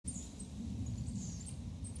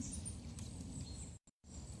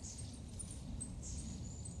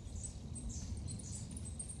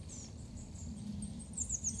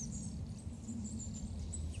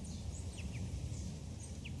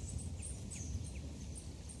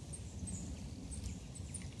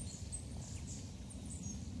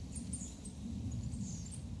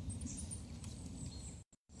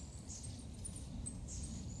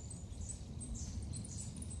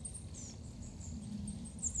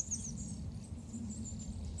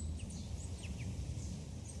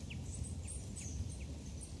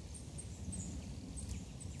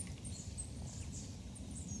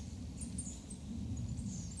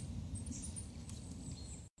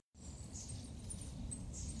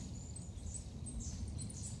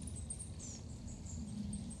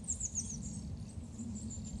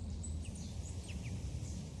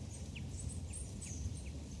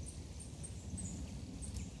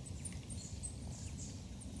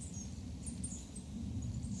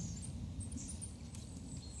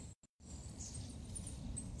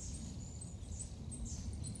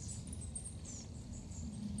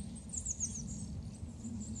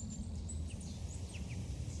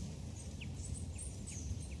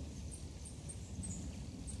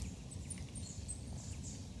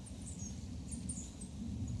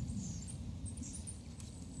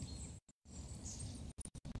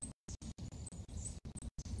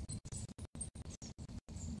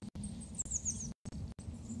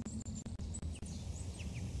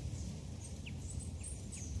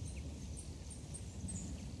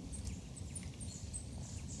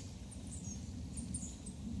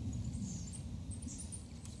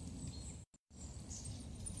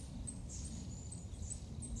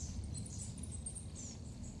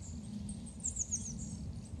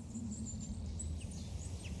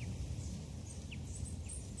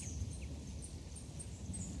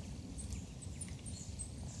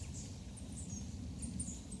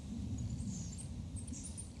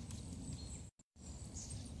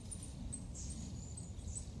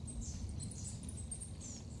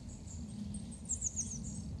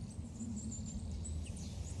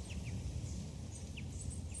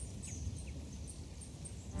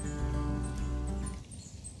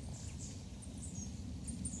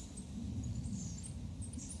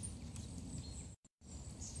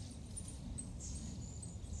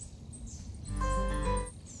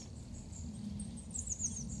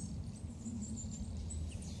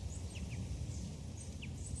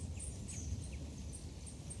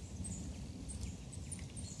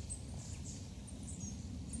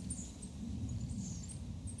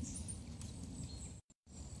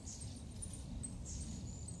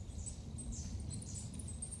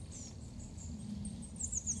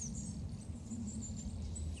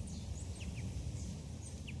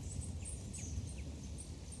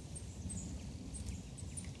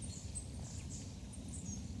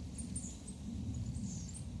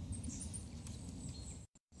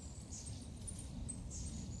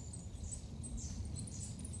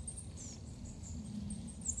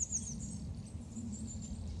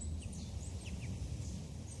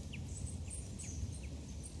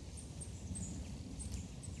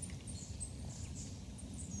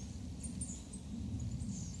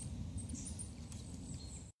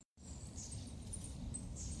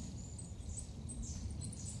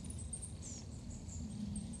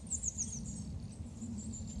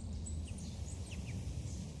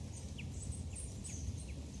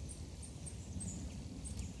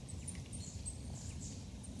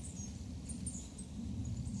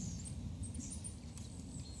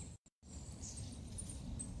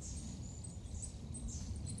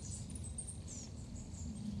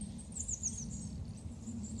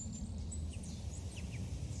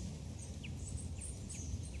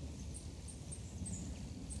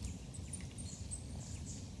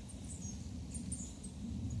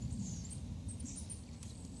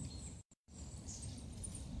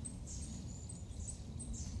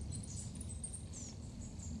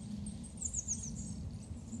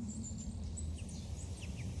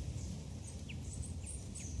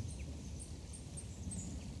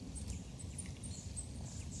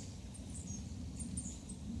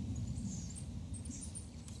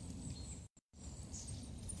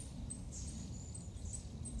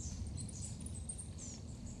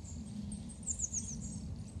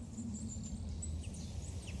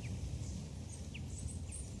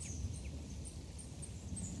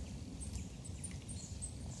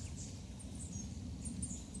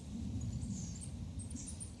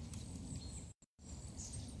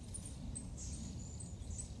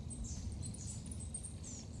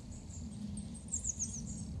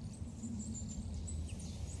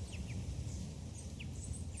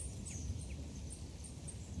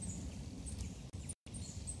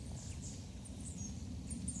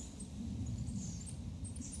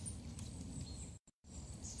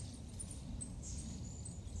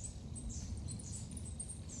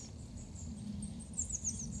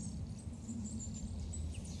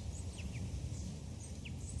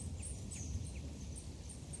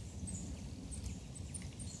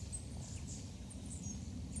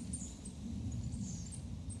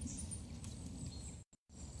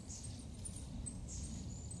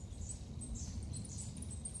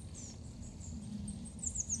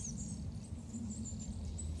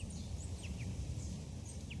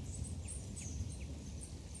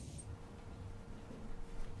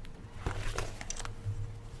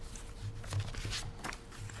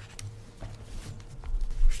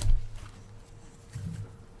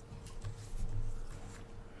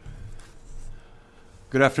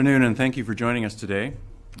Good afternoon, and thank you for joining us today.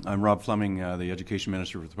 I'm Rob Fleming, the Education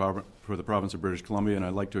Minister for the Province of British Columbia, and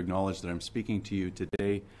I'd like to acknowledge that I'm speaking to you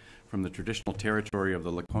today from the traditional territory of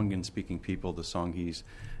the Lekwungen-speaking people, the Songhees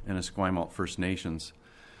and Esquimalt First Nations.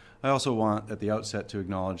 I also want, at the outset, to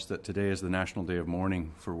acknowledge that today is the National Day of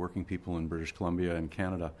Mourning for working people in British Columbia and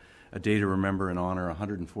Canada, a day to remember and honor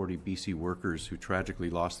 140 BC workers who tragically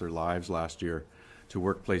lost their lives last year to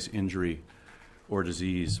workplace injury or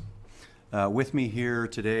disease. With me here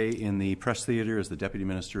today in the press theatre is the Deputy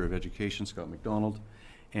Minister of Education, Scott MacDonald,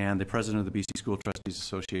 and the President of the BC School Trustees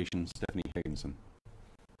Association, Stephanie Higginson.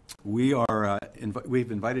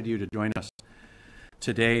 We've invited you to join us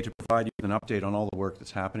today to provide you with an update on all the work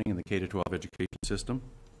that's happening in the K-12 education system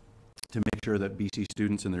to make sure that BC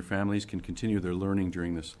students and their families can continue their learning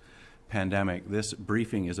during this pandemic. This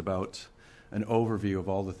briefing is about an overview of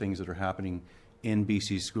all the things that are happening in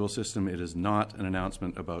BC's school system. It is not an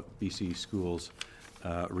announcement about BC schools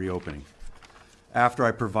reopening. After I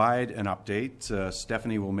provide an update,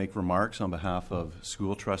 Stephanie will make remarks on behalf of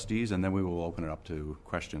school trustees, and then we will open it up to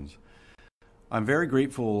questions. I'm very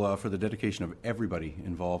grateful for the dedication of everybody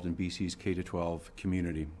involved in BC's K-12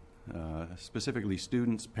 community, specifically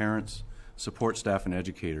students, parents, support staff, and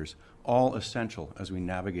educators, all essential as we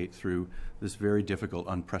navigate through this very difficult,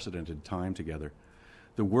 unprecedented time together.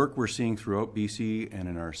 The work we're seeing throughout BC and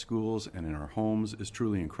in our schools and in our homes is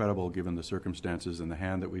truly incredible given the circumstances and the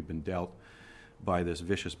hand that we've been dealt by this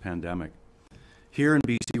vicious pandemic. Here in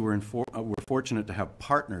BC, we're fortunate to have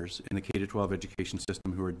partners in the K-12 education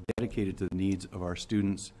system who are dedicated to the needs of our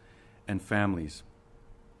students and families.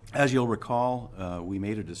 As you'll recall, we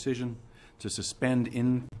made a decision to suspend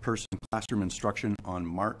in-person classroom instruction on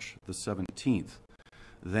March the 17th,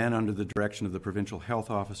 then under the direction of the provincial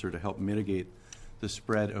health officer to help mitigate the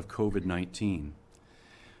spread of COVID-19.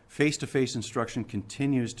 Face-to-face instruction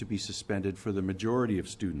continues to be suspended for the majority of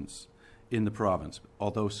students in the province,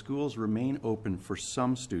 although schools remain open for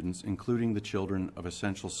some students, including the children of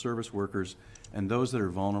essential service workers and those that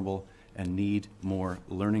are vulnerable and need more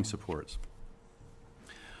learning supports.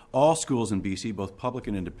 All schools in BC, both public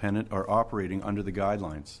and independent, are operating under the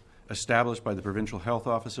guidelines established by the provincial health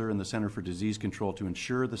officer and the Centre for Disease Control to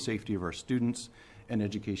ensure the safety of our students and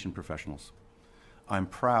education professionals. I'm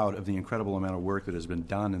proud of the incredible amount of work that has been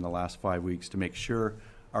done in the last 5 weeks to make sure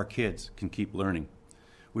our kids can keep learning.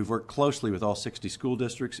 We've worked closely with all 60 school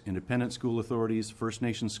districts, independent school authorities, First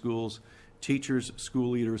Nations schools, teachers,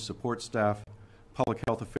 school leaders, support staff, public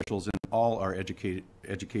health officials, and all our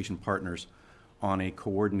education partners on a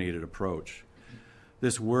coordinated approach.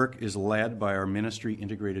 This work is led by our ministry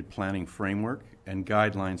integrated planning framework and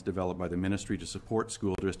guidelines developed by the ministry to support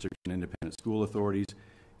school districts and independent school authorities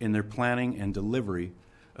in their planning and delivery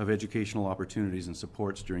of educational opportunities and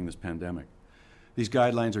supports during this pandemic. These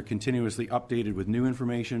guidelines are continuously updated with new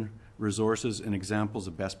information, resources, and examples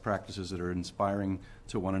of best practices that are inspiring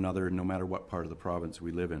to one another no matter what part of the province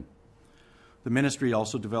we live in. The ministry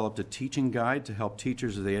also developed a teaching guide to help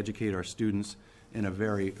teachers as they educate our students in a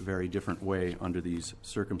very, very different way under these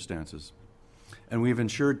circumstances. And we've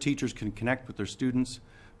ensured teachers can connect with their students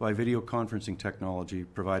by video conferencing technology,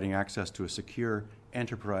 providing access to a secure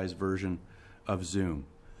enterprise version of Zoom.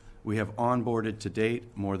 We have onboarded to date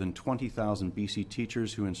more than 20,000 BC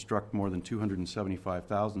teachers who instruct more than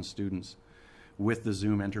 275,000 students with the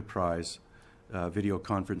Zoom Enterprise video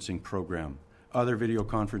conferencing program. Other video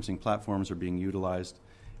conferencing platforms are being utilized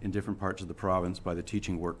in different parts of the province by the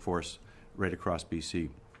teaching workforce right across BC.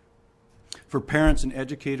 For parents and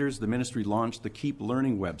educators, the ministry launched the Keep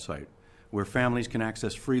Learning website, where families can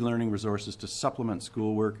access free learning resources to supplement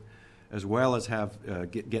schoolwork, as well as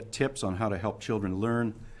get tips on how to help children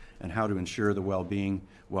learn and how to ensure the well-being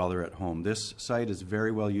while they're at home. This site is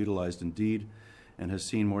very well utilized indeed and has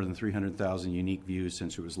seen more than 300,000 unique views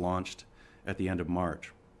since it was launched at the end of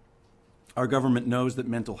March. Our government knows that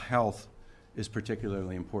mental health is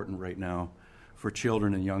particularly important right now for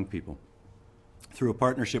children and young people. Through a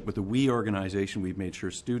partnership with the WE organization, we've made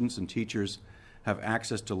sure students and teachers have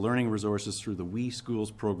access to learning resources through the WE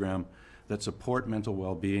Schools program that support mental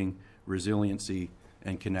well-being, resiliency,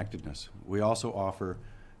 and connectedness. We also offer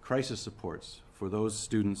crisis supports for those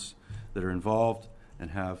students that are involved and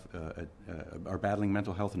are battling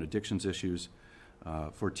mental health and addictions issues,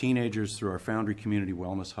 for teenagers through our Foundry Community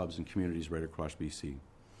Wellness Hubs and communities right across BC.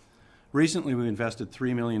 Recently, we invested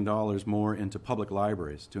 $3 million more into public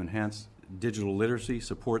libraries to enhance digital literacy,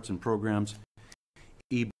 supports and programs,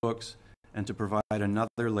 e-books, and to provide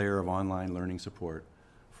another layer of online learning support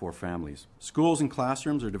for families. Schools and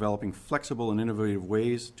classrooms are developing flexible and innovative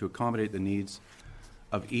ways to accommodate the needs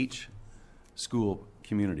of each school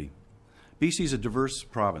community. BC is a diverse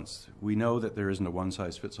province. We know that there isn't a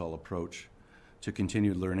one-size-fits-all approach to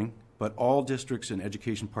continued learning, but all districts and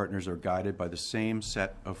education partners are guided by the same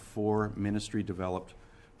set of 4 ministry-developed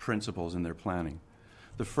principles in their planning.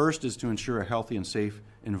 The first is to ensure a healthy and safe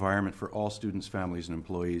environment for all students, families, and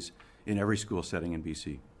employees in every school setting in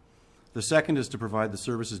BC. The second is to provide the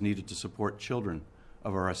services needed to support children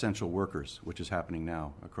of our essential workers, which is happening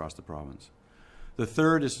now across the province. The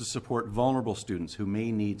third is to support vulnerable students who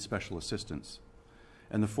may need special assistance.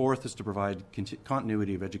 And the fourth is to provide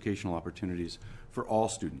continuity of educational opportunities for all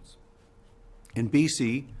students. In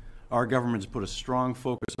BC, our government has put a strong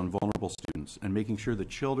focus on vulnerable students and making sure the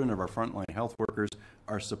children of our frontline health workers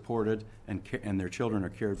are supported and their children are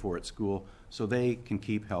cared for at school so they can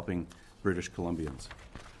keep helping British Columbians.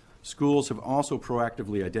 Schools have also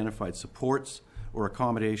proactively identified supports or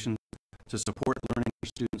accommodations to support learning for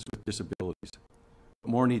students with disabilities.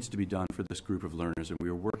 More needs to be done for this group of learners, and we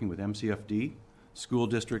are working with MCFD, school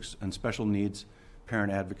districts, and special needs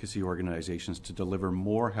parent advocacy organizations to deliver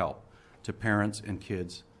more help to parents and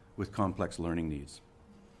kids with complex learning needs.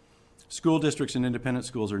 School districts and independent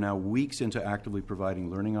schools are now weeks into actively providing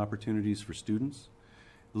learning opportunities for students.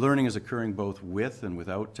 Learning is occurring both with and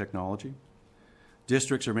without technology.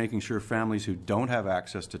 Districts are making sure families who don't have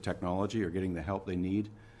access to technology are getting the help they need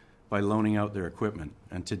by loaning out their equipment.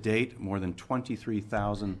 And to date, more than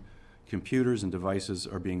 23,000 computers and devices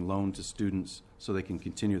are being loaned to students so they can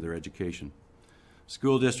continue their education.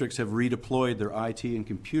 School districts have redeployed their IT and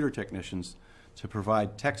computer technicians to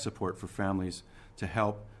provide tech support for families to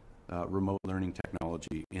help remote learning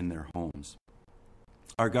technology in their homes.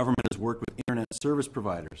 Our government has worked with internet service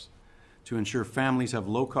providers to ensure families have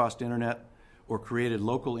low-cost internet or created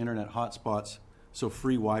local internet hotspots so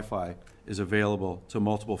free Wi-Fi is available to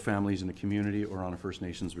multiple families in a community or on a First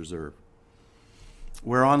Nations reserve.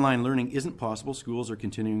 Where online learning isn't possible, schools are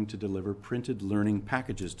continuing to deliver printed learning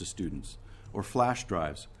packages to students or flash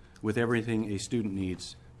drives with everything a student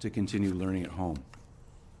needs to continue learning at home.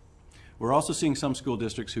 We're also seeing some school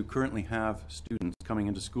districts who currently have students coming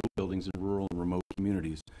into school buildings in rural and remote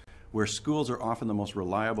communities, where schools are often the most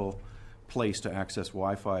reliable place to access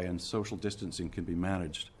Wi-Fi and social distancing can be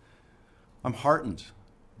managed. I'm heartened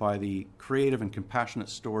by the creative and compassionate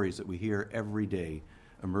stories that we hear every day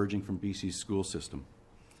emerging from BC's school system.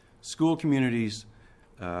 School communities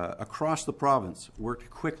across the province worked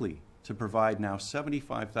quickly to provide now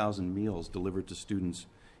 75,000 meals delivered to students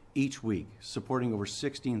each week, supporting over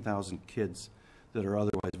 16,000 kids that are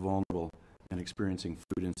otherwise vulnerable and experiencing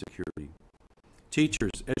food insecurity.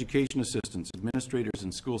 Teachers, education assistants, administrators,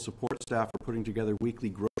 and school support staff are putting together weekly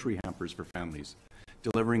grocery hampers for families,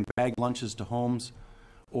 delivering bagged lunches to homes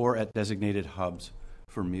or at designated hubs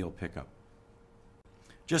for meal pickup.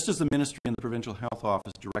 Just as the Ministry and the Provincial Health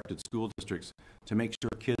Office directed school districts to make sure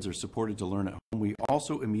kids are supported to learn at home, we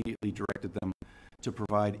also immediately directed them to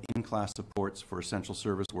provide in-class supports for essential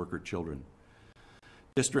service worker children.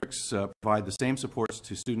 Districts provide the same supports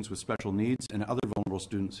to students with special needs and other vulnerable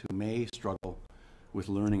students who may struggle with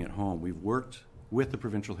learning at home. We've worked with the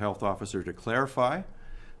Provincial Health Officer to clarify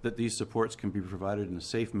that these supports can be provided in a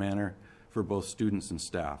safe manner for both students and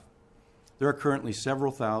staff. There are currently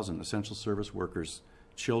several thousand essential service workers,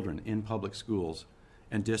 children in public schools,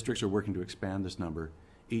 and districts are working to expand this number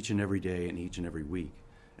each and every day and each and every week.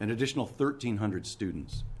 An additional 1,300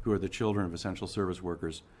 students who are the children of essential service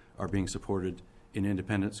workers are being supported in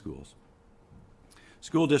independent schools.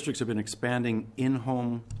 School districts have been expanding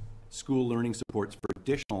in-home school learning supports for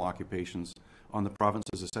additional occupations on the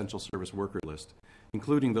province's essential service worker list,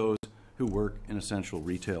 including those who work in essential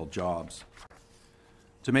retail jobs.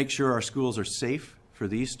 To make sure our schools are safe for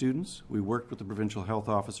these students, we worked with the Provincial Health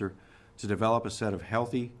Officer to develop a set of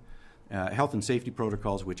health and safety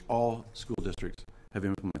protocols which all school districts have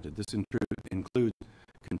implemented. This includes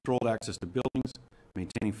controlled access to buildings,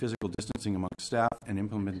 maintaining physical distancing amongst staff, and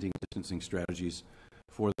implementing distancing strategies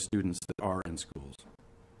for the students that are in schools.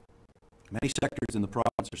 Many sectors in the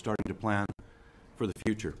province are starting to plan for the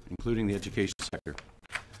future, including the education sector.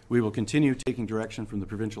 We will continue taking direction from the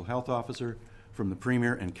Provincial Health Officer, from the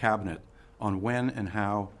Premier and Cabinet on when and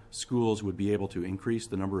how schools would be able to increase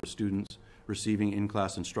the number of students receiving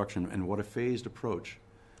in-class instruction and what a phased approach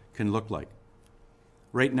can look like.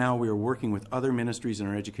 Right now, we are working with other ministries and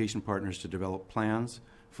our education partners to develop plans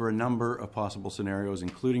for a number of possible scenarios,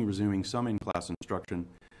 including resuming some in-class instruction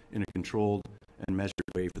in a controlled and measured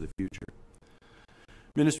way for the future.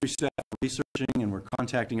 Ministry staff are researching and we're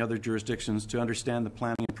contacting other jurisdictions to understand the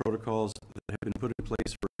planning and protocols that have been put in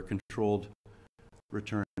place for a controlled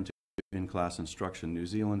return to in-class instruction. New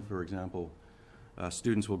Zealand, for example,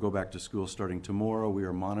 students will go back to school starting tomorrow. We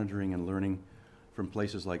are monitoring and learning from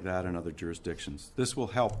places like that in other jurisdictions. This will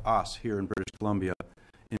help us here in British Columbia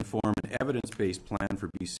inform an evidence-based plan for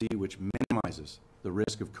BC which minimizes the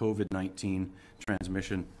risk of COVID-19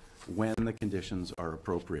 transmission when the conditions are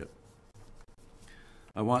appropriate.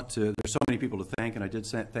 there's so many people to thank, and I did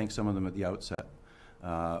thank some of them at the outset,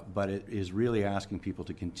 but it is really asking people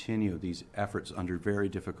to continue these efforts under very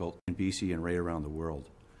difficult in BC and right around the world.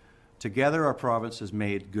 Together, our province has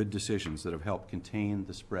made good decisions that have helped contain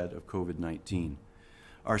the spread of COVID-19.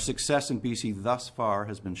 Our success in BC thus far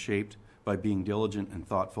has been shaped by being diligent and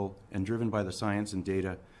thoughtful and driven by the science and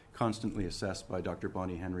data constantly assessed by Dr.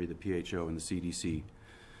 Bonnie Henry, the PHO, and the CDC.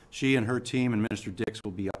 She and her team and Minister Dix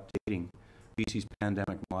will be updating BC's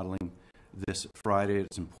pandemic modeling this Friday.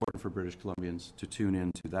 It's important for British Columbians to tune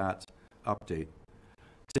in to that update.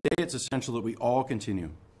 Today, it's essential that we all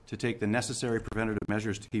continue to take the necessary preventative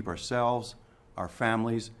measures to keep ourselves, our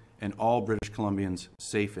families, and all British Columbians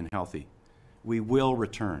safe and healthy. We will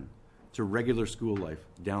return to regular school life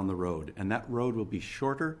down the road, and that road will be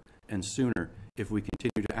shorter and sooner if we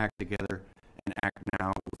continue to act together and act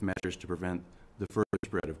now with measures to prevent the further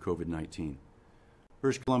spread of COVID-19.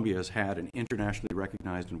 British Columbia has had an internationally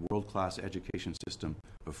recognized and world-class education system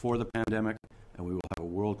before the pandemic, and we will have a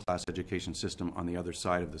world-class education system on the other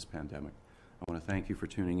side of this pandemic. I want to thank you for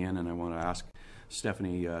tuning in, and I want to ask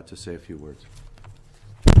Stephanie to say a few words.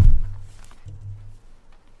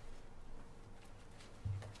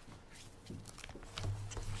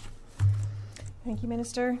 Thank you,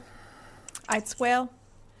 Minister. I'd swale.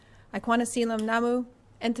 Ikwana Selam Namu,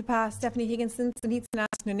 Entapa Stephanie Higginson, Sanitsanas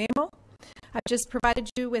Nunemo. I've just provided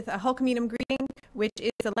you with a Hulkaminum greeting, which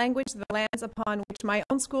is the language of the lands upon which my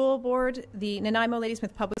own school board, the Nanaimo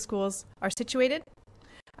Ladysmith Public Schools, are situated.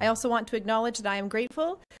 I also want to acknowledge that I am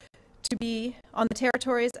grateful to be on the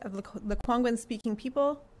territories of the Lekwungen-speaking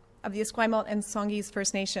people of the Esquimalt and Songhees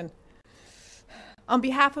First Nation. On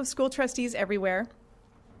behalf of school trustees everywhere,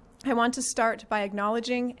 I want to start by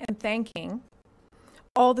acknowledging and thanking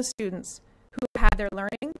all the students who had their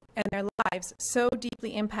learning and their lives so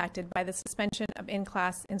deeply impacted by the suspension of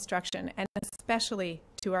in-class instruction, and especially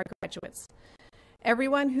to our graduates.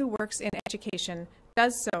 Everyone who works in education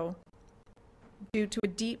does so due to a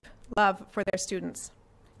deep love for their students.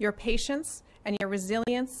 Your patience and your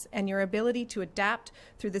resilience and your ability to adapt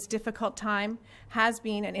through this difficult time has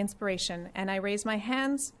been an inspiration, and I raise my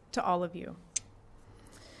hands to all of you.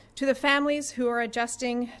 To the families who are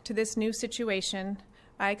adjusting to this new situation,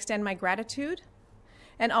 I extend my gratitude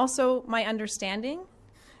and also my understanding.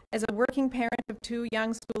 As a working parent of 2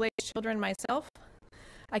 young school-age children myself,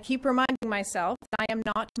 I keep reminding myself that I am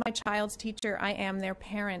not my child's teacher, I am their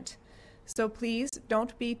parent. So please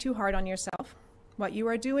don't be too hard on yourself. What you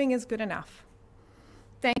are doing is good enough.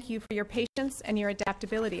 Thank you for your patience and your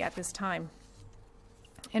adaptability at this time.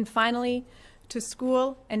 And finally, to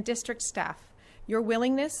school and district staff, your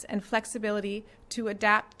willingness and flexibility to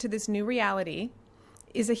adapt to this new reality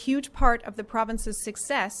is a huge part of the province's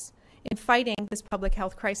success in fighting this public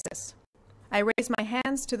health crisis. I raise my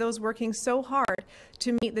hands to those working so hard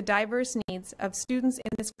to meet the diverse needs of students in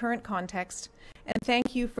this current context, and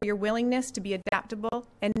thank you for your willingness to be adaptable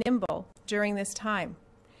and nimble during this time.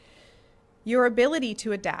 Your ability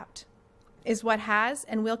to adapt is what has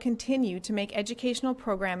and will continue to make educational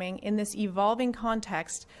programming in this evolving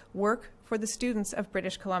context work for the students of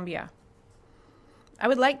British Columbia. I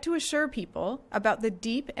would like to assure people about the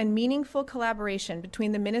deep and meaningful collaboration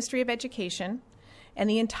between the Ministry of Education and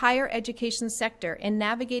the entire education sector in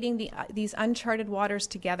navigating these uncharted waters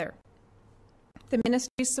together. The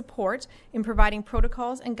Ministry's support in providing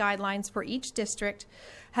protocols and guidelines for each district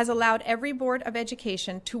has allowed every Board of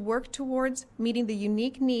Education to work towards meeting the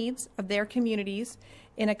unique needs of their communities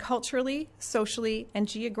in a culturally, socially, and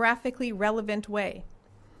geographically relevant way.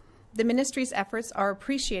 The Ministry's efforts are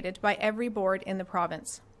appreciated by every board in the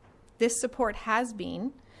province. This support has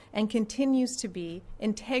been and continues to be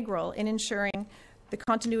integral in ensuring the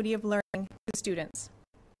continuity of learning to students.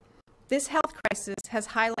 This health crisis has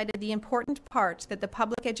highlighted the important part that the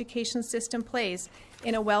public education system plays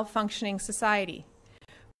in a well-functioning society.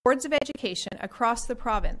 Boards of education across the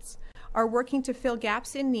province are working to fill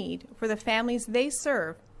gaps in need for the families they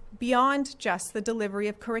serve beyond just the delivery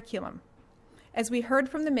of curriculum. As we heard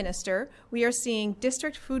from the Minister, we are seeing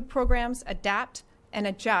district food programs adapt and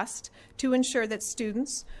adjust to ensure that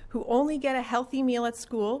students who only get a healthy meal at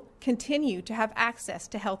school continue to have access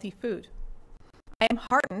to healthy food. I am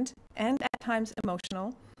heartened and at times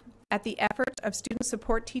emotional at the effort of student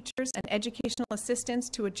support teachers and educational assistants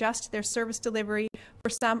to adjust their service delivery for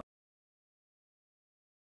some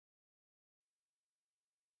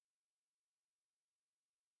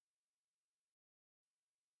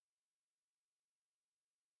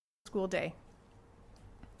school day.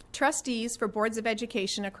 Trustees for boards of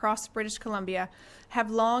education across British Columbia have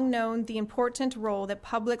long known the important role that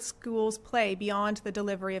public schools play beyond the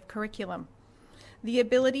delivery of curriculum. The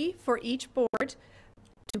ability for each board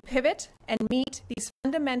to pivot and meet these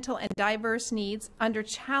fundamental and diverse needs under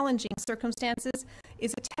challenging circumstances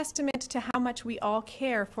is a testament to how much we all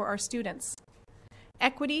care for our students.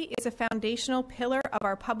 Equity is a foundational pillar of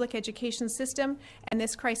our public education system, and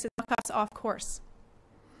this crisis took us off course.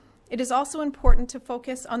 It is also important to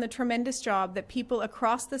focus on the tremendous job that people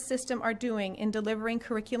across the system are doing in delivering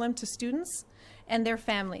curriculum to students and their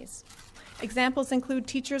families. Examples include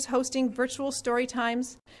teachers hosting virtual story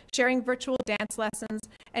times, sharing virtual dance lessons,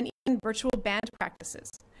 and even virtual band practices.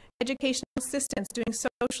 Educational assistants doing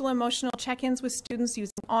social emotional check-ins with students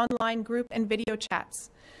using online group and video chats.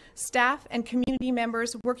 Staff and community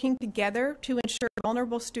members working together to ensure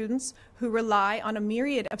vulnerable students who rely on a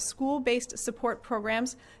myriad of school-based support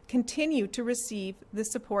programs continue to receive the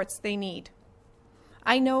supports they need.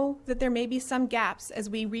 I know that there may be some gaps as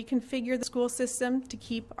we reconfigure the school system to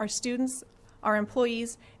keep our students, our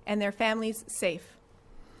employees, and their families safe.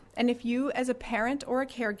 And if you, as a parent or a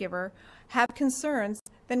caregiver, have concerns,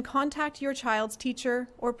 then contact your child's teacher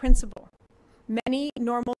or principal. Many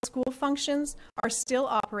normal school functions are still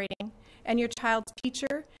operating, and your child's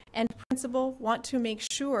teacher and principal want to make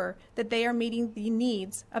sure that they are meeting the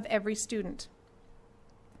needs of every student.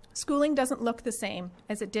 Schooling doesn't look the same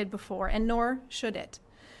as it did before, and nor should it.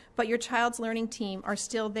 But your child's learning team are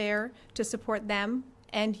still there to support them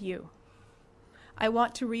and you. I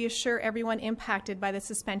want to reassure everyone impacted by the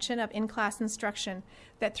suspension of in-class instruction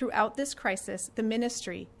that throughout this crisis, the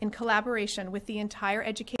ministry, in collaboration with the entire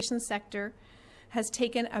education sector, has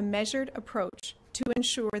taken a measured approach to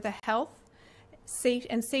ensure the health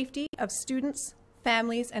and safety of students,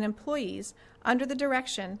 families, and employees under the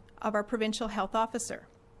direction of our provincial health officer.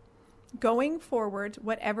 Going forward,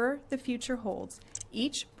 whatever the future holds,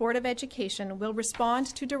 each Board of Education will respond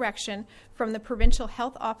to direction from the Provincial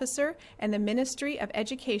Health Officer and the Ministry of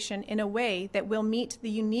Education in a way that will meet the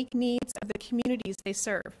unique needs of the communities they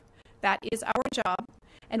serve. That is our job,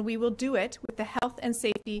 and we will do it with the health and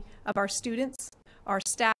safety of our students, our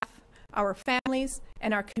staff, our families,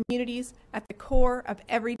 and our communities at the core of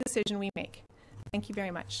every decision we make. Thank you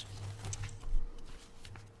very much.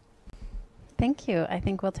 Thank you. I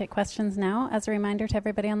think we'll take questions now. As a reminder to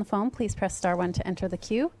everybody on the phone, please press *1 to enter the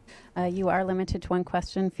queue. You are limited to one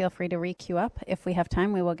question. Feel free to re-queue up. If we have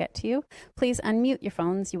time, we will get to you. Please unmute your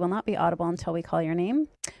phones. You will not be audible until we call your name.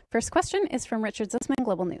 First question is from Richard Zussman,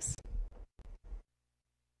 Global News.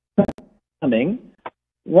 Fleming,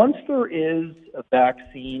 once there is a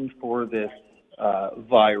vaccine for this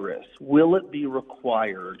virus, will it be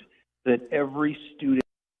required that every student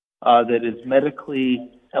that is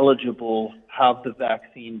medically eligible have the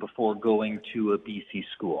vaccine before going to a BC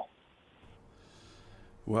school?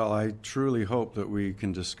 Well, I truly hope that we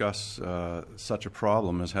can discuss such a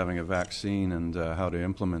problem as having a vaccine and how to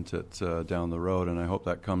implement it down the road, and I hope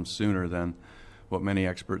that comes sooner than what many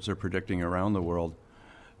experts are predicting around the world.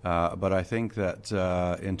 But I think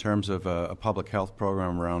that in terms of a public health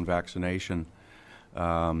program around vaccination,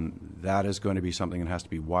 that is going to be something that has to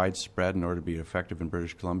be widespread in order to be effective in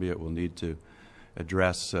British Columbia. It will need to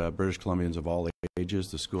address British Columbians of all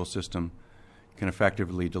ages. The school system can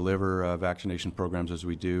effectively deliver vaccination programs as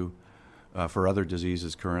we do for other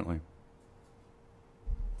diseases currently.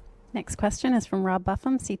 Next question is from Rob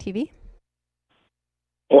Buffum, CTV.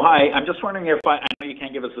 Oh, hi. I'm just wondering if I know you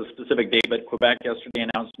can't give us a specific date, but Quebec yesterday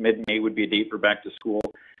announced mid-May would be a date for back to school.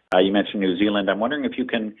 You mentioned New Zealand. I'm wondering if you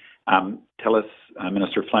can tell us,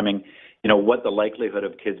 Minister Fleming, what the likelihood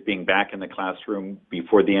of kids being back in the classroom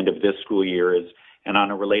before the end of this school year is. And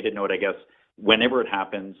on a related note, I guess, whenever it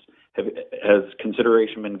happens, has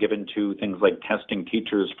consideration been given to things like testing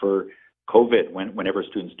teachers for COVID whenever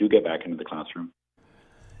students do get back into the classroom?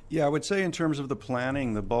 Yeah, I would say in terms of the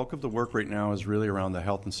planning, the bulk of the work right now is really around the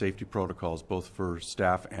health and safety protocols, both for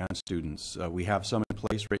staff and students. We have some in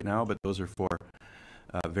place right now, but those are for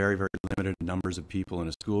very, very limited numbers of people in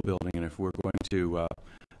a school building. And if we're going to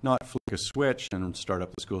not flick a switch and start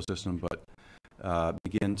up the school system, but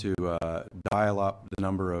begin to dial up the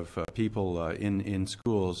number of people in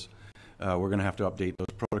schools, we're going to have to update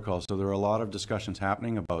those protocols. So there are a lot of discussions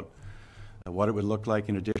happening about what it would look like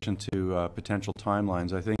in addition to potential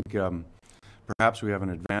timelines. I think perhaps we have an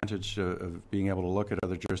advantage of being able to look at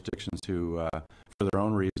other jurisdictions who, for their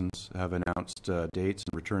own reasons, have announced dates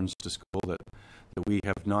and returns to school that we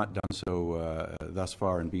have not done so thus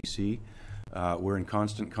far in BC. We're in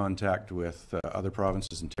constant contact with other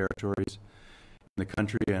provinces and territories, the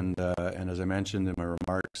country, and as I mentioned in my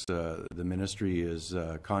remarks, the ministry is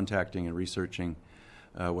contacting and researching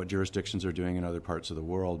what jurisdictions are doing in other parts of the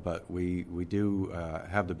world. But we do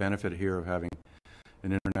have the benefit here of having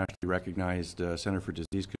an internationally recognized Center for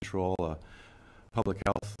Disease Control, a public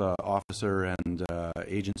health officer and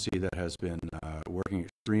agency that has been working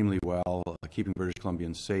extremely well, keeping British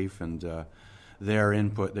Columbians safe, and their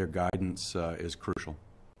input, their guidance is crucial.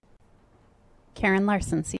 Karen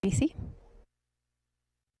Larson, CBC.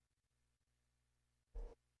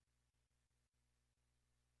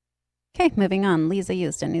 Okay, moving on. Lisa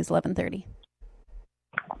Euston, News 1130.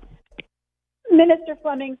 Minister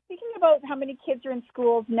Fleming, speaking about how many kids are in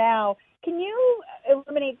schools now, can you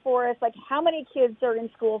illuminate for us, like, how many kids are in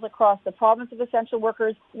schools across the province of essential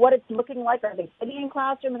workers, what it's looking like? Are they sitting in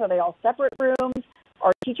classrooms? Are they all separate rooms?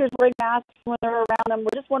 Are teachers wearing masks when they're around them?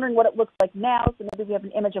 We're just wondering what it looks like now, so maybe we have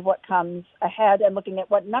an image of what comes ahead and looking at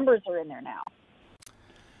what numbers are in there now.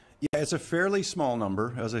 Yeah, it's a fairly small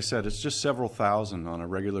number. As I said, it's just several thousand on a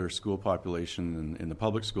regular school population in the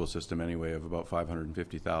public school system anyway of about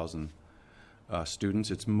 550,000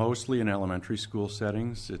 students. It's mostly in elementary school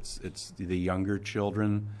settings. It's the younger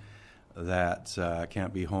children that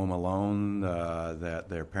can't be home alone, that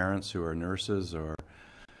their parents who are nurses or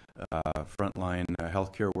frontline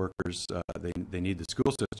healthcare workers, they need the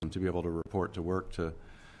school system to be able to report to work to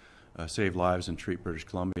save lives and treat British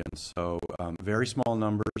Columbians. So very small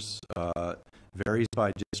numbers, varies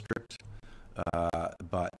by district,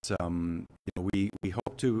 but we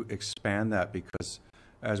hope to expand that because,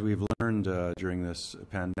 as we've learned during this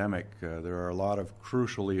pandemic, there are a lot of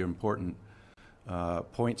crucially important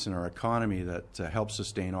points in our economy that help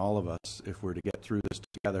sustain all of us if we're to get through this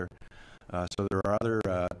together. So there are other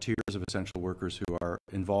tiers of essential workers who are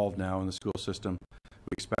involved now in the school system.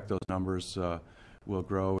 We expect those numbers will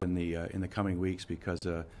grow in the coming weeks because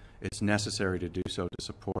it's necessary to do so to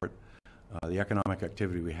support the economic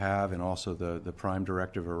activity we have, and also the prime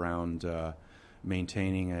directive around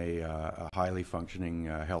maintaining a highly functioning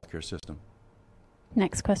healthcare system.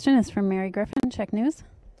 Next question is from Mary Griffin, Check News.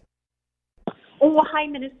 Oh, well, hi,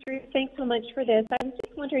 Minister. Thanks so much for this. I was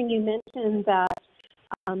just wondering, you mentioned that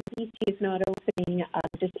BC is not opening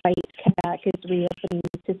despite Quebec is reopening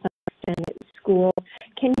to some extent at school.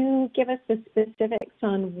 Can you give us the specifics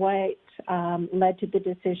on what led to the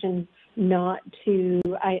decision not to,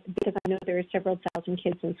 because I know there are several thousand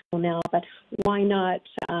kids in school now, but why not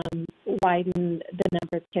widen the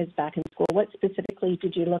number of kids back in school? What specifically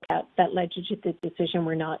did you look at that led you to the decision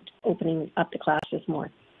we're not opening up the classes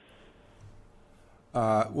more?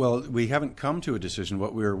 Well, we haven't come to a decision.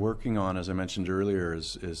 What we're working on, as I mentioned earlier,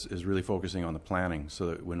 is really focusing on the planning so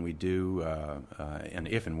that when we do, and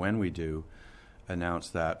if and when we do, announce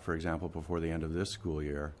that, for example, before the end of this school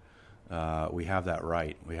year, we have that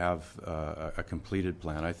right. We have a completed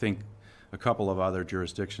plan. I think a couple of other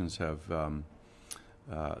jurisdictions have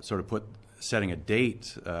sort of setting a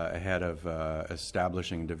date ahead of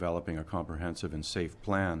establishing and developing a comprehensive and safe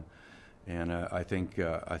plan. And I think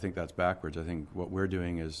that's backwards. I think what we're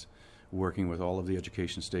doing is working with all of the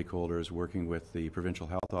education stakeholders, working with the provincial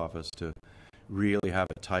health office to really have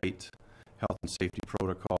a tight health and safety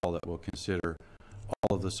protocol that will consider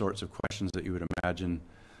all of the sorts of questions that you would imagine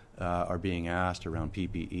are being asked around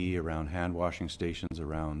PPE, around hand washing stations,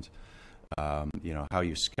 around how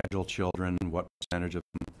you schedule children, what percentage of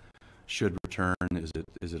them should return,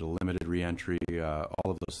 is it a limited reentry?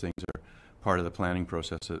 All of those things are part of the planning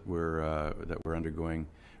process that we're undergoing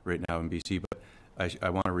right now in BC. But I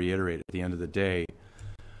want to reiterate, at the end of the day,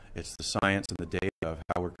 it's the science and the data of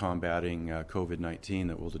how we're combating COVID-19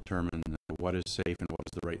 that will determine what is safe and what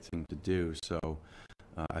is the right thing to do. So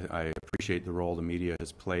I appreciate the role the media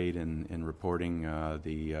has played in reporting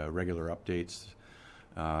the regular updates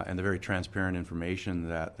and the very transparent information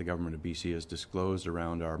that the government of BC has disclosed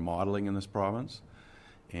around our modeling in this province.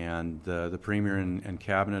 And the Premier and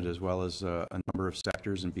Cabinet, as well as a number of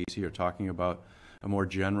sectors in BC, are talking about a more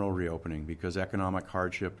general reopening because economic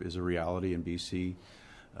hardship is a reality in BC.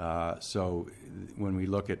 So when we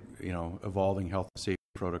look at evolving health and safety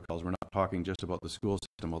protocols, we're not talking just about the school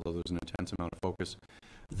system, although there's an intense amount of focus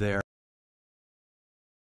there.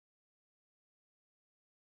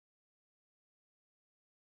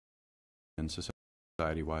 And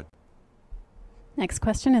society-wide. Next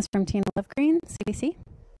question is from Tina Lovegreen, CBC.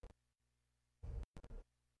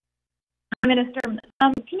 Minister,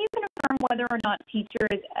 can you confirm whether or not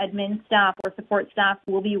teachers, admin staff, or support staff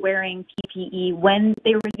will be wearing PPE when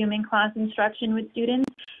they resume in-class instruction with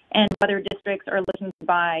students, and whether districts are looking to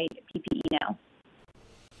buy PPE now?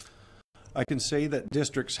 I can say that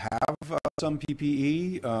districts have some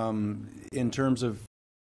PPE in terms of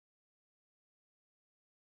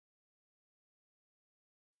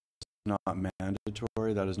not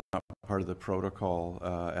mandatory. That is not part of the protocol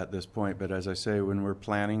at this point. But as I say, when we're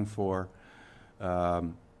planning for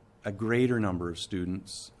a greater number of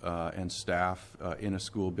students and staff in a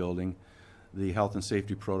school building, the health and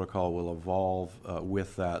safety protocol will evolve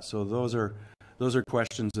with that. So those are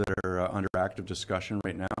questions that are under active discussion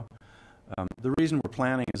right now. The reason we're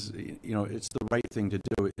planning is, it's the right thing to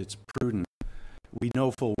do. It's prudent. We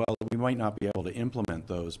know full well that we might not be able to implement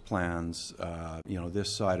those plans,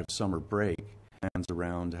 this side of summer break, plans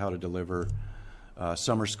around how to deliver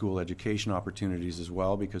summer school education opportunities as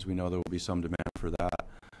well, because we know there will be some demand for that.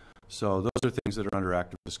 So those are things that are under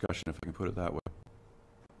active discussion, if I can put it that way.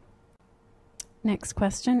 Next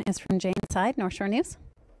question is from Jane Side, North Shore News.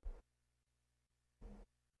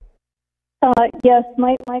 Yes,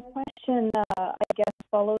 my question, I guess,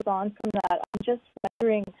 follows on from that. I'm just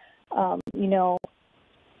wondering,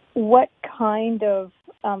 what kind of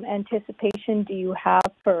anticipation do you have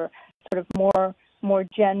for sort of more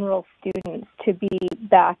general students to be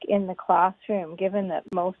back in the classroom, given that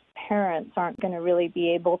most parents aren't going to really be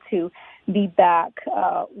able to be back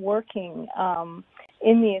working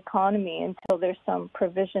in the economy until there's some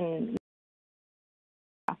provision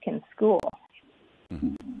back in school?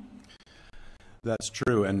 Mm-hmm. That's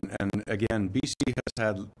true, and again, BC has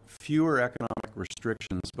had fewer economic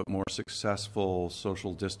restrictions but more successful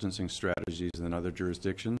social distancing strategies than other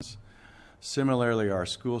jurisdictions. Similarly, our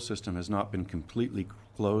school system has not been completely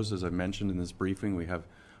closed, as I mentioned in this briefing. We have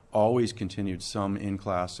always continued some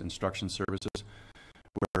in-class instruction services,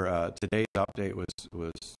 where today's update was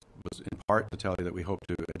in part to tell you that we hope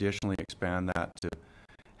to additionally expand that to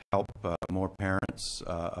help more parents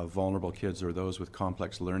of vulnerable kids or those with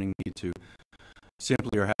complex learning needs who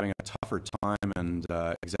simply are having a tougher time and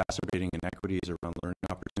exacerbating inequities around learning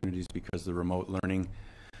opportunities because the remote learning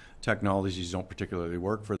technologies don't particularly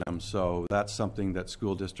work for them. So that's something that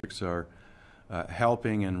school districts are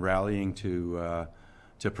helping and rallying to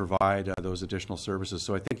provide those additional services.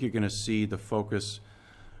 So I think you're going to see the focus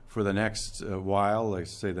for the next while, like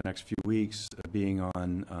say the next few weeks, being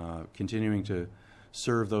on continuing to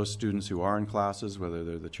serve those students who are in classes, whether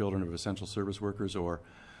they're the children of essential service workers or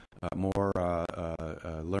more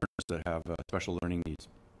learners that have special learning needs.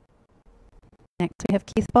 Next, we have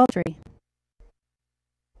Keith Baldry.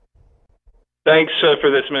 Thanks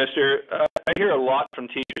for this, Minister. I hear a lot from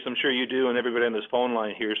teachers, I'm sure you do, and everybody on this phone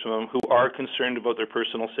line hears from them, who are concerned about their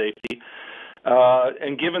personal safety.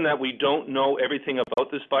 And given that we don't know everything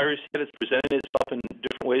about this virus yet, it's presented itself in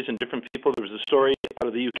different ways in different people. There was a story out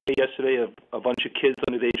of the UK yesterday of a bunch of kids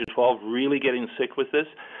under the age of 12 really getting sick with this.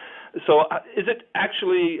 So is it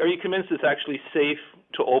actually, are you convinced it's actually safe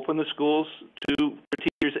to open the schools for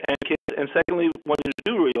teachers and kids? And secondly, when you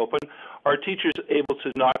do reopen, are teachers able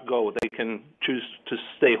to not go? They can choose to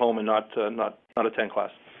stay home and not attend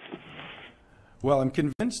class. Well, I'm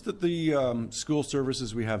convinced that the school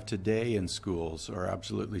services we have today in schools are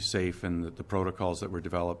absolutely safe, and that the protocols that were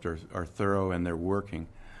developed are thorough and they're working.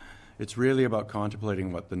 It's really about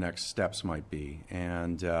contemplating what the next steps might be,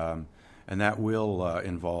 and that will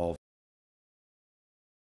involve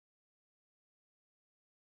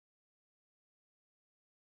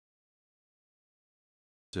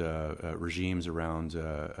regimes around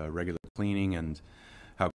regular cleaning and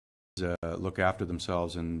how kids look after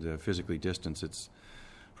themselves and physically distance. It's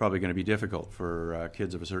probably going to be difficult for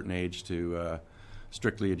kids of a certain age to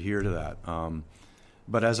strictly adhere to that.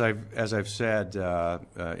 But as I've said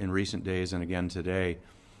in recent days and again today,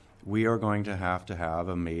 we are going to have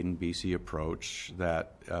a made in BC approach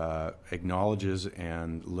that acknowledges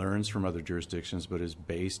and learns from other jurisdictions, but is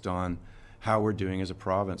based on how we're doing as a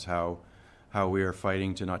province, how we are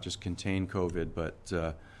fighting to not just contain COVID, but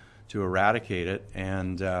to eradicate it.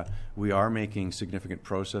 And we are making significant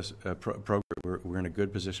progress. We're in a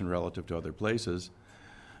good position relative to other places.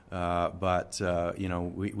 But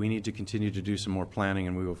we need to continue to do some more planning,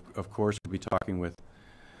 and we will, of course, be talking with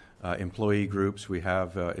employee groups. We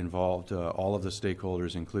have involved all of the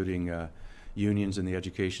stakeholders, including unions in the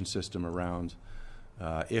education system, around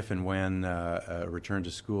if and when a return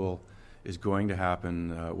to school is going to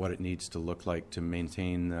happen, what it needs to look like to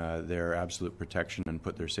maintain their absolute protection and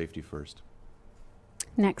put their safety first.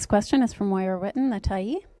 Next question is from Moira Witten, the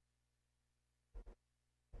Tyee.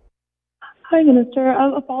 Hi, Minister.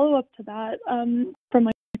 A follow-up to that from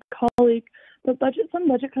my colleague. Some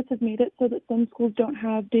budget cuts have made it so that some schools don't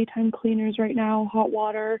have daytime cleaners right now, hot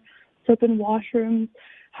water, soap and washrooms.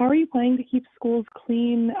 How are you planning to keep schools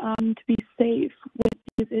clean to be safe with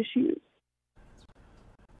these issues?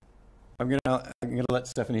 I'm gonna let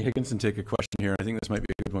Stephanie Higginson take a question here. I think this might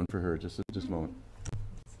be a good one for her. Just a moment.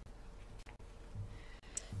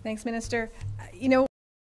 Thanks, Minister.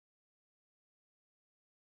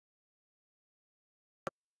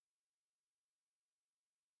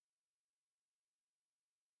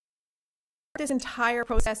 this entire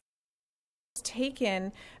process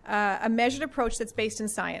taken a measured approach that's based in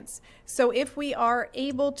science. So if we are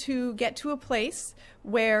able to get to a place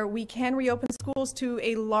where we can reopen schools to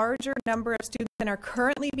a larger number of students than are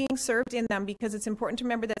currently being served in them, because it's important to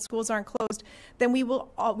remember that schools aren't closed, then we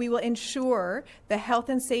will ensure the health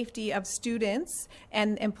and safety of students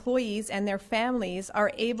and employees and their families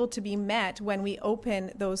are able to be met when we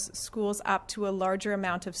open those schools up to a larger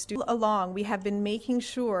amount of students. Along, we have been making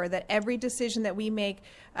sure that every decision that we make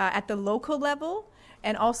at the local level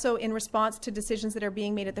and also in response to decisions that are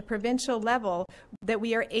being made at the provincial level, that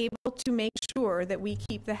we are able to make sure that we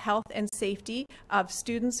keep the health and safety of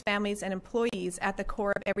students, families, and employees at the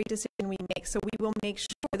core of every decision we make. So we will make sure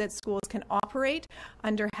that schools can operate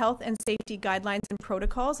under health and safety guidelines and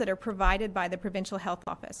protocols that are provided by the Provincial Health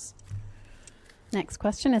Office. Next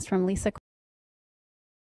question is from Lisa.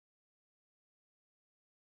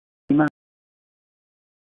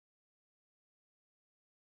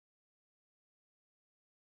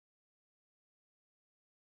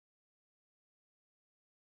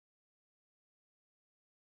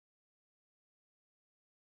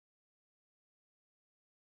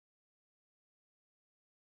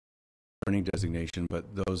 Learning designation,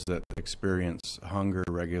 but those that experience hunger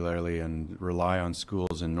regularly and rely on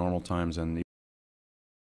schools in normal times and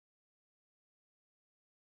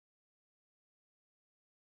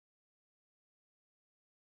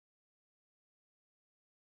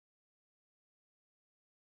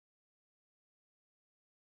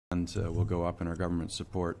will go up, and our government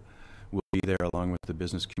support will be there along with the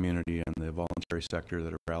business community and the voluntary sector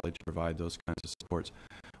that are rallied to provide those kinds of supports.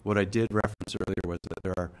 What I did reference earlier was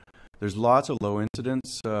that there's lots of low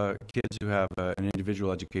incidence kids who have an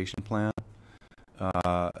individual education plan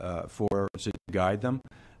to guide them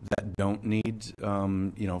that don't need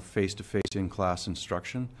face-to-face in-class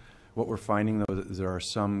instruction. What we're finding though is there are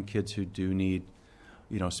some kids who do need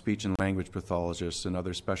speech and language pathologists and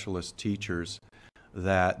other specialist teachers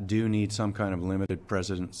that do need some kind of limited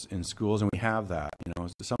presence in schools, and we have that.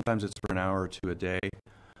 Sometimes it's for an hour or two a day.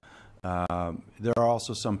 There are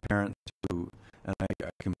also some parents who, and I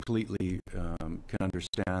completely can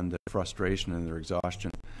understand their frustration and their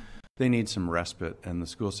exhaustion. They need some respite, and the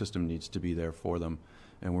school system needs to be there for them.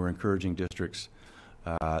 And we're encouraging districts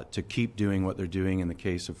to keep doing what they're doing in the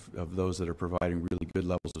case of those that are providing really good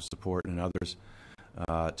levels of support, and others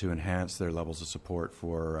to enhance their levels of support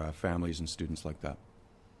for families and students like that.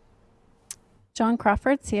 John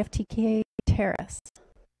Crawford, CFTK Terrace.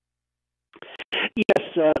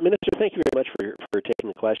 Yes, Minister, thank you very much for taking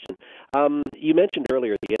the question. You mentioned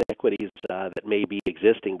earlier the inequities that may be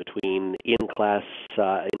existing between in-class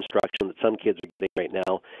instruction that some kids are getting right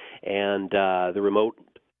now and the remote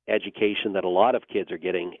education that a lot of kids are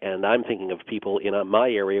getting. And I'm thinking of people in my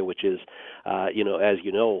area, which is, as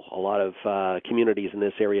you know, a lot of communities in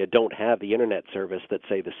this area don't have the internet service that,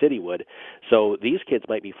 say, the city would. So these kids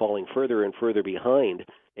might be falling further and further behind.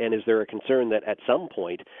 And is there a concern that at some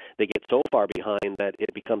point they get so far behind that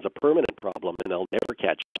it becomes a permanent problem and they'll never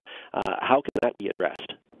catch up? How can that be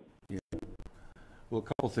addressed? Yeah. Well, a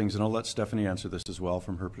couple things, and I'll let Stephanie answer this as well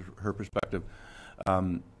from her perspective.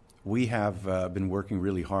 We have been working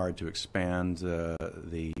really hard to expand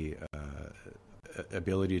the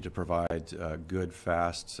ability to provide good,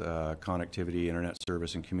 fast connectivity, internet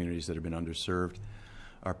service in communities that have been underserved.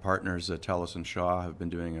 Our partners, TELUS and Shaw, have been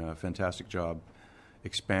doing a fantastic job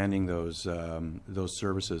expanding those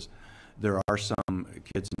services. There are some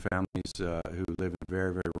kids and families who live in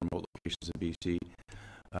very, very remote locations in BC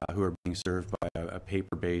who are being served by a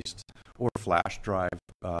paper-based or flash drive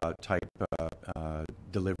type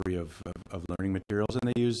delivery of learning materials,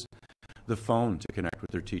 and they use the phone to connect with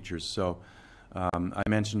their teachers. So I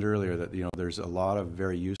mentioned earlier that there's a lot of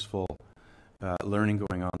very useful learning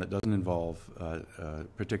going on that doesn't involve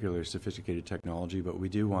particularly sophisticated technology, but we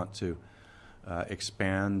do want to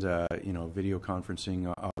expand video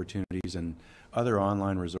conferencing opportunities and other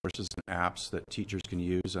online resources and apps that teachers can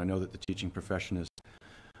use. I know that the teaching profession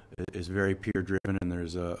is very peer-driven, and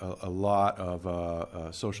there's a lot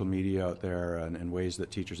of social media out there and ways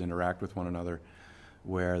that teachers interact with one another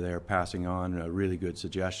where they're passing on really good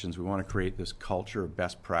suggestions. We want to create this culture of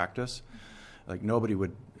best practice. Like nobody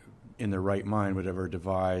would, in their right mind, would ever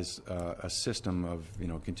devise a system of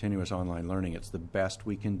continuous online learning. It's the best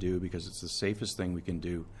we can do because it's the safest thing we can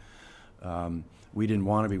do. We didn't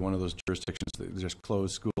want to be one of those jurisdictions that just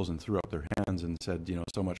closed schools and threw up their hands and said,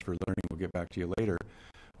 so much for learning, we'll get back to you later.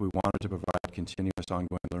 We wanted to provide continuous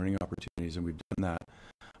ongoing learning opportunities, and we've done that.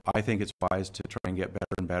 I think it's wise to try and get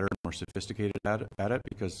better and better and more sophisticated at it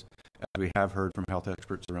because, as we have heard from health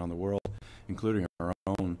experts around the world, including our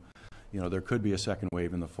own, there could be a second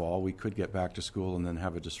wave in the fall. We could get back to school and then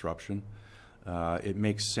have a disruption. It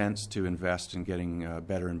makes sense to invest in getting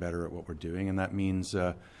better and better at what we're doing, and that means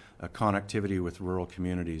connectivity with rural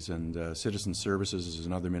communities. And Citizen Services is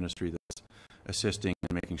another ministry that's assisting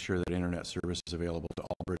in making sure that internet service is available to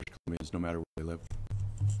all British Columbians, no matter where they live.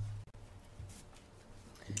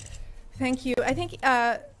 Thank you. I think,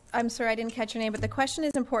 I'm sorry I didn't catch your name, but the question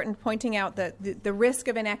is important, pointing out the risk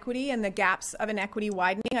of inequity and the gaps of inequity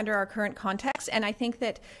widening under our current context. And I think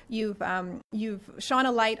that you've shone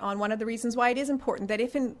a light on one of the reasons why it is important that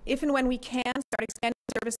if and when we can start expanding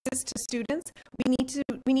services to students, we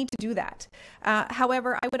need to do that.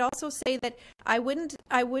 However, I would also say that I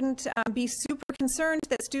wouldn't be super concerned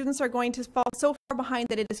that students are going to fall so far behind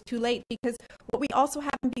that it is too late, because what we also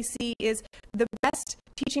have in BC is the best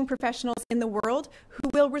teaching professionals in the world who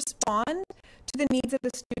will respond to the needs of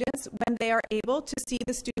the students when they are able to see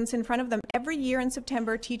the students in front of them. Every year in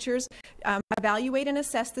September, teachers evaluate and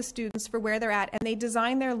assess the students for where they're at, and they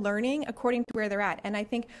design their learning according to where they're at. And I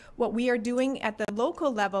think what we are doing at the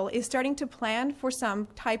local level is starting to plan for some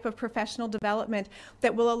type of professional development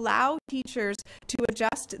that will allow teachers to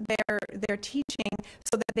adjust their teaching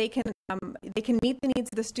so that they can meet the needs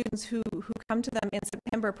of the students who come to them in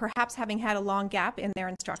September, perhaps having had a long gap in their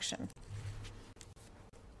instruction.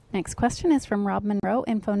 Next question is from Rob Monroe,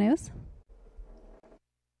 Info News.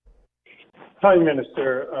 Hi,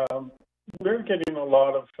 Minister. We're getting a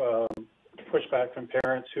lot of pushback from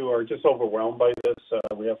parents who are just overwhelmed by this.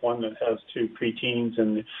 We have one that has 2 preteens,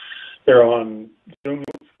 and they're on Zoom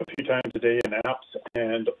a few times a day and apps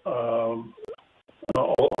and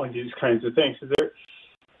all these kinds of things. Is there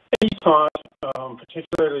any thought,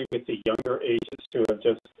 particularly with the younger ages, to have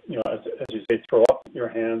just, as you say, throw up your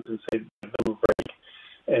hands and say, give them a break,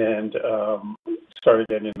 and start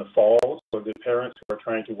again in the fall, so the parents who are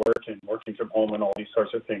trying to work and working from home and all these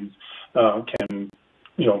sorts of things can,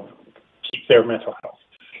 keep their mental health?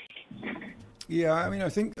 Yeah, I mean, I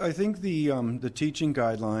think the teaching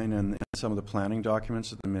guideline and some of the planning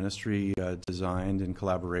documents that the ministry designed in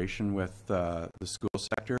collaboration with the school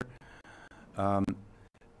sector.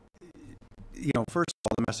 First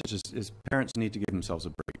of all, the message is parents need to give themselves a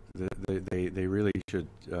break. They really should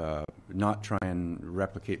not try and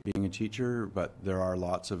replicate being a teacher, but there are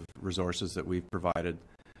lots of resources that we've provided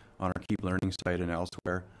on our Keep Learning site and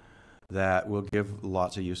elsewhere that will give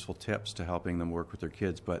lots of useful tips to helping them work with their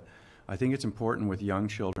kids. But I think it's important with young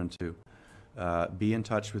children to be in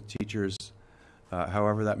touch with teachers,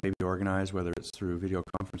 however that may be organized, whether it's through video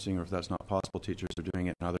conferencing or if that's not possible, teachers are doing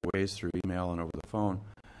it in other ways through email and over the phone.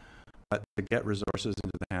 But to get resources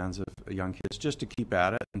into the hands of young kids, just to keep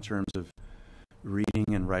at it in terms of reading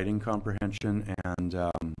and writing comprehension and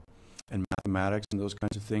mathematics and those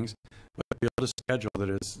kinds of things, but build a schedule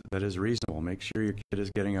that is reasonable. Make sure your kid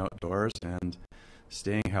is getting outdoors and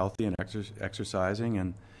staying healthy and exercising,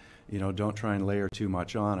 and don't try and layer too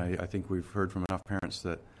much on. I think we've heard from enough parents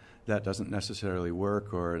that doesn't necessarily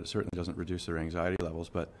work, or it certainly doesn't reduce their anxiety levels.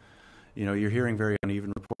 But you're hearing very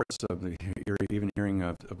uneven reports. You're even hearing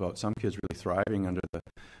about some kids really thriving under the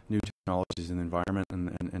new technologies in the environment,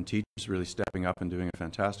 and teachers really stepping up and doing a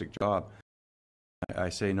fantastic job. I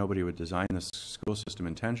say nobody would design this school system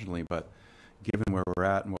intentionally, but given where we're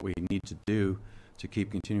at and what we need to do to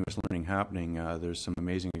keep continuous learning happening, there's some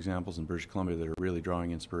amazing examples in British Columbia that are really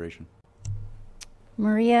drawing inspiration.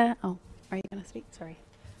 Maria, are you going to speak? Sorry.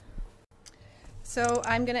 So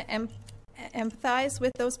I'm going to empathize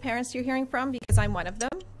with those parents you're hearing from, because I'm one of them.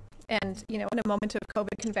 And, in a moment of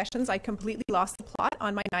COVID confessions, I completely lost the plot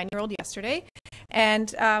on my 9-year-old yesterday.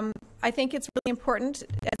 And I think it's really important,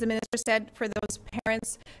 as the minister said, for those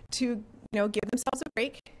parents to, give themselves a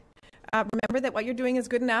break. Remember that what you're doing is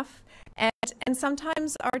good enough. And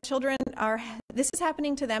sometimes our children this is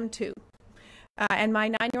happening to them too. And my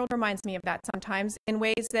 9-year-old reminds me of that sometimes in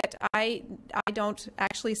ways that I don't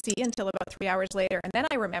actually see until about 3 hours later. And then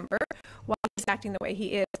I remember why he's acting the way he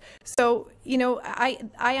is. So,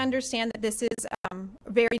 I understand that this is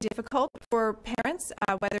very difficult for parents,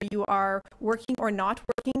 whether you are working or not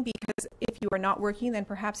working, because if you are not working, then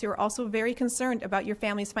perhaps you're also very concerned about your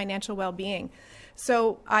family's financial well-being.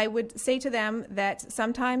 So I would say to them that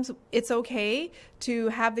sometimes it's okay to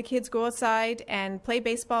have the kids go outside and play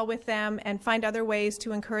baseball with them and find other ways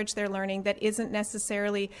to encourage their learning that isn't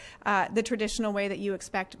necessarily the traditional way that you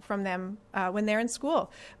expect from them when they're in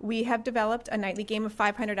school. We have developed a nightly game of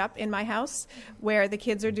 500 Up in my house where the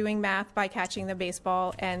kids are doing math by catching the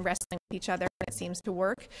baseball and wrestling with each other, and it seems to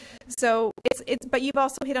work. So but you've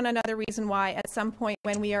also hit on another reason why at some point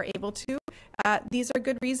when we are able to, these are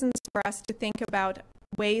good reasons for us to think about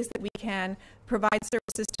ways that we can provide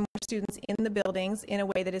services to more students in the buildings in a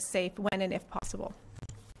way that is safe when and if possible.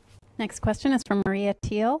 Next question is from Maria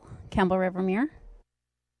Teal, Campbell Rivermere.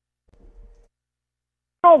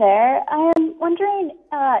 Hi there. I'm wondering,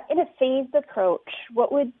 in a phased approach,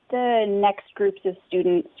 what would the next groups of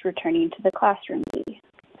students returning to the classroom be?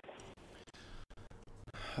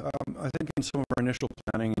 I think in some of our initial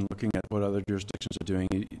planning and looking at what other jurisdictions are doing,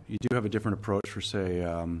 you do have a different approach for, say,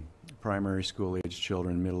 primary school aged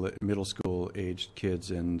children, middle school aged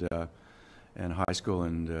kids, and high school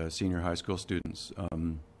and senior high school students.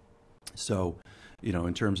 So, you know,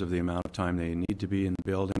 in terms of the amount of time they need to be in the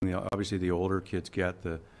building, obviously the older kids get,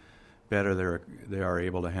 the better they are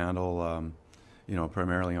able to handle, you know,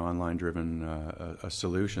 primarily online-driven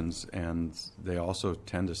solutions, and they also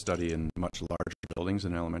tend to study in much larger buildings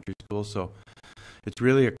in elementary schools. So, it's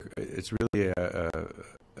really a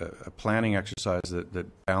planning exercise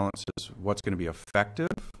that balances what's going to be effective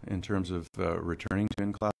in terms of returning to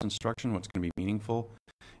in-class instruction, what's going to be meaningful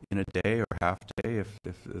in a day or half day, if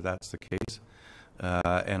that's the case.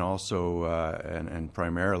 And also, and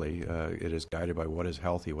primarily, it is guided by what is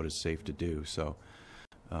healthy, what is safe to do. So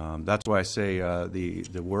that's why I say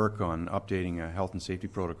the work on updating health and safety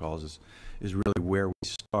protocols is really where we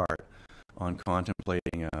start on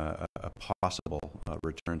contemplating a possible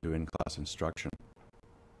return to in-class instruction.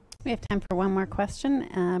 We have time for one more question.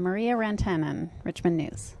 Maria Rantanen, Richmond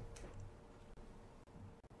News.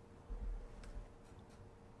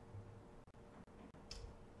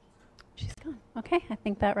 She's gone. Okay, I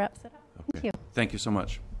think that wraps it up. Thank you. Thank you so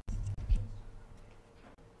much.